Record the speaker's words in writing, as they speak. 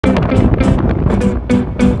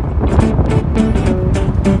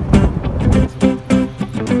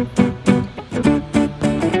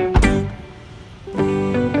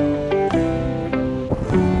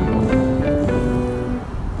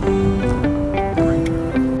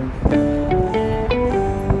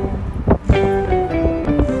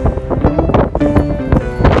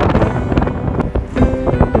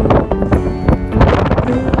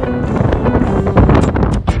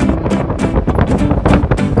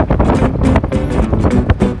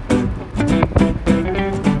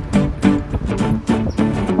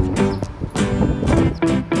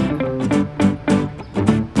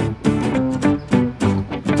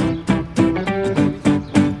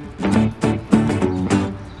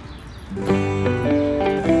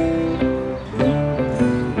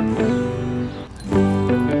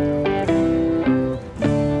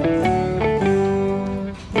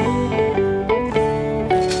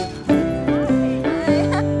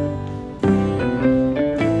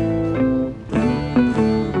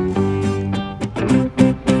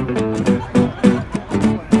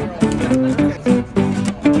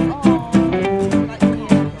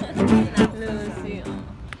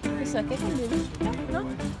It's okay, can do this. No?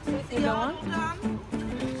 You don't want?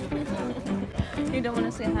 You don't want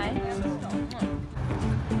to say hi?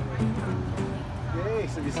 Yay,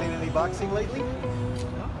 so have you seen any boxing lately?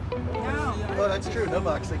 No. Oh, that's true, no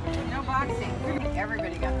boxing. No boxing.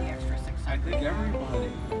 Everybody got the extra 600. I think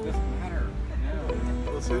everybody. It doesn't matter. Yeah.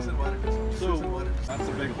 Well, Susan wanted to. Susan wanted to. That's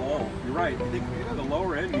a big hole. You're right. I think the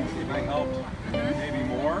lower end usually might help maybe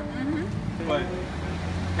more. But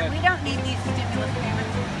we don't need these stimulus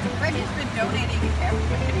payments. Reggie's been donating to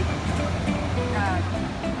everybody.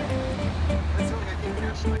 That's something I can't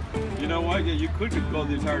cash. you know what? Yeah, you could go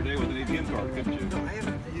the entire day with an ATM card, couldn't you? No, I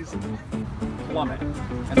haven't used it. Plummet.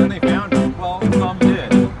 And then they found, well, some did.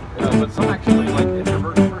 But some actually, like,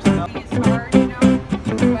 introverted personality. It's hard, you know.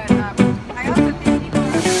 But I also think people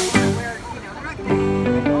are going to wear, you know, they're not going to,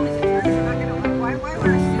 if all these attorneys are not going to, why wear a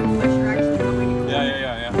suit unless you're actually going to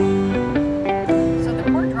Yeah. So the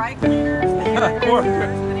poor dry cleaners, the Poor,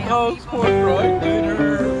 hairdressers, the nail those people. poor dry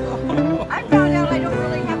cleaners. I found out I don't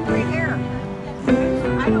really have great hair.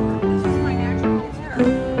 I don't, this is my natural hair.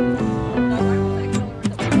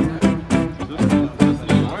 This is the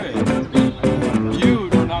way. You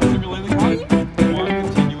are not simulating life. You want to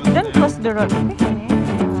continue with Don't cross the road, okay, honey?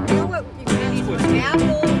 You know what? An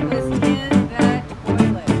apple was in the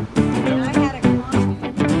toilet. And I had a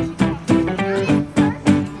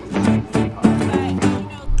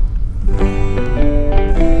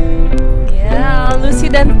Yeah, Lucy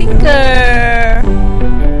dan Tinker,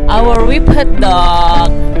 our Whippet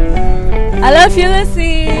dog. I love you,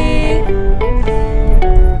 Lucy.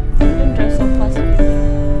 Don't drive so fast.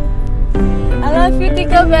 I love you,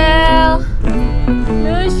 Tinkerbell.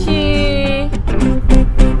 Lucy.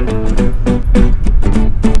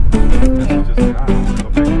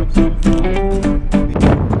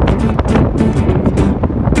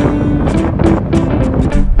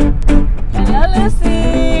 Hello,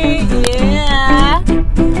 Lucy. Yeah.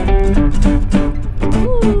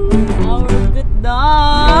 Our good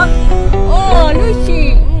dog. Oh,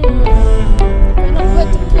 Lucy. Cannot wait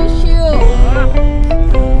to kiss you.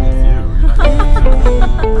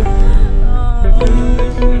 Oh,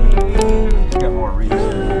 Lucy. Got more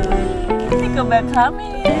reason. Tinkerbell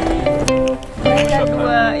coming. Mereka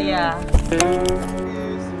dua, ya.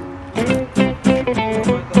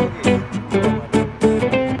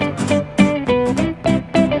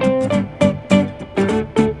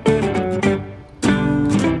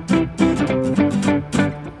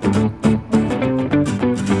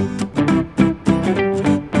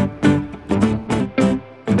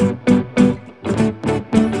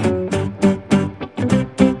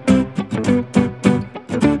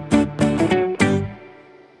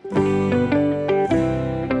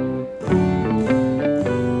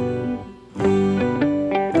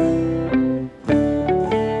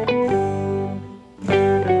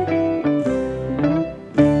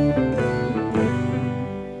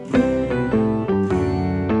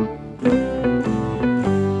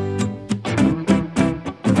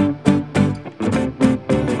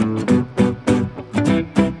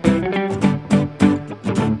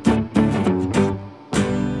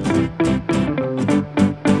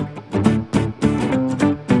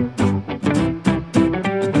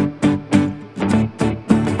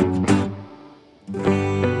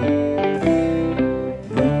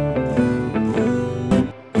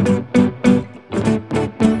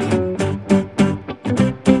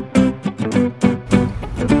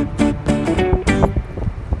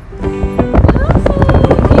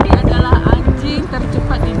 Ini adalah anjing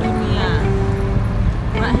tercepat di dunia.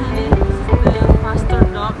 Right, honey? The faster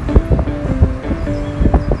dog.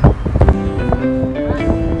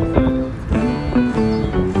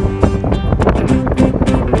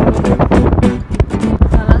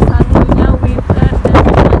 Salah satunya Whippet dan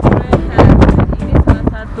Greyhound. Ini salah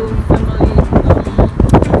satu family,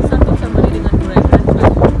 satu family dengan Greyhound.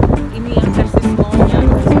 Ini yang versi smallnya.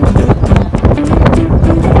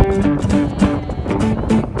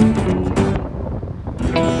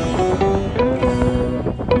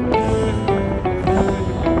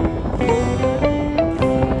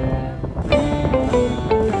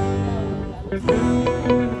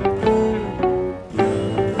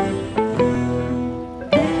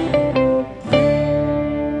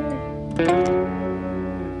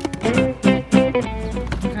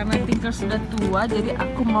 Karena Tinker sudah tua, jadi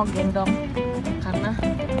aku mau gendong. Karena,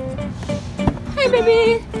 hey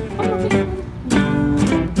baby, oh, baby.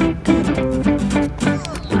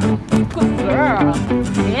 Good girl.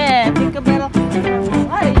 Yeah, Tinkerbell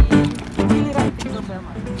lari. Giliran Tinkerbell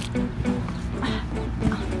mah.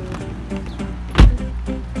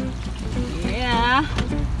 Yeah.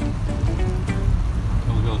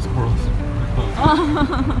 Oh, those squirrels.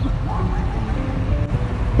 Oh.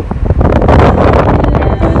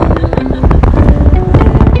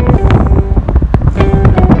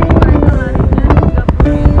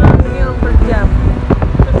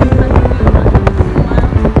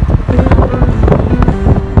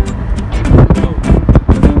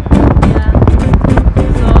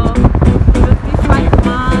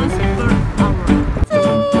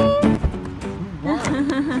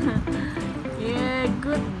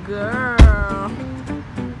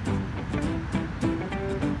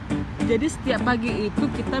 Jadi setiap pagi itu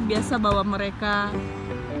kita biasa bawa mereka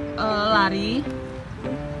lari.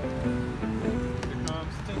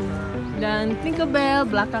 Dan Tinkerbell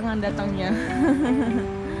belakangan datangnya.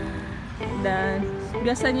 Dan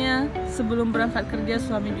biasanya sebelum berangkat kerja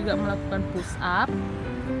suami juga melakukan push up.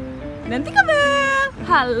 Dan Tinkerbell,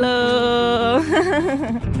 halo.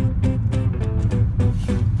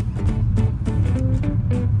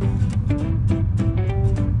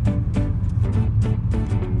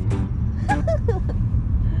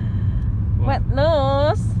 Wet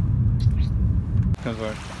nose. Comes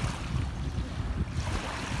over.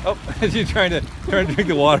 Oh, she's trying to drink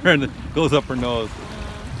the water and it goes up her nose.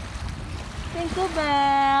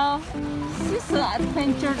 Tinkerbell. She's an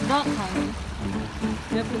adventure dog, honey.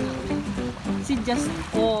 Definitely. She just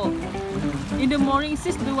in the morning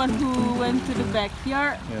she's the one who went to the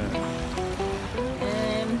backyard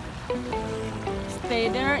and stay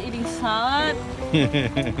there eating salad.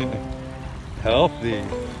 Healthy.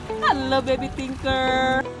 Hello, baby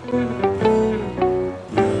Tinker.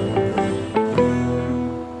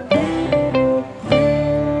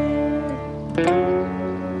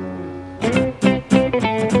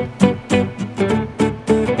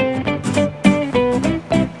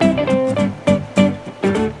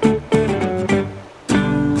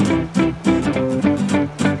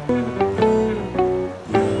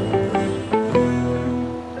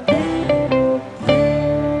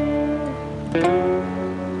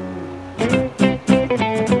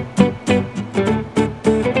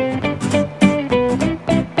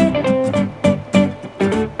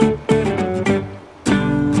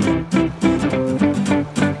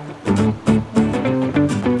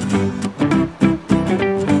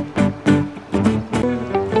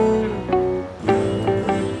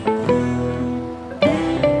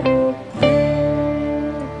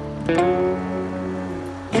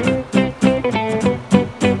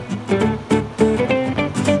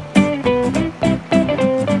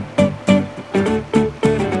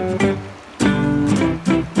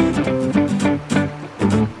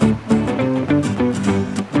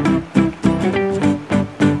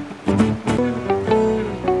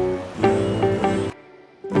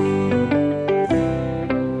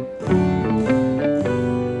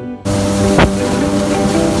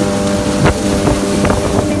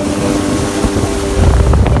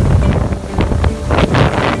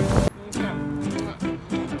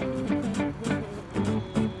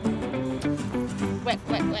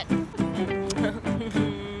 Wet.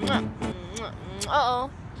 Uh-oh.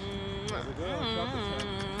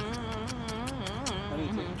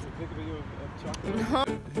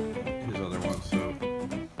 Here's other ones, so.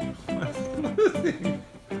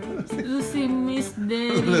 Lucy miss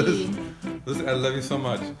Daddy. Listen, I love you so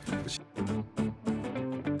much.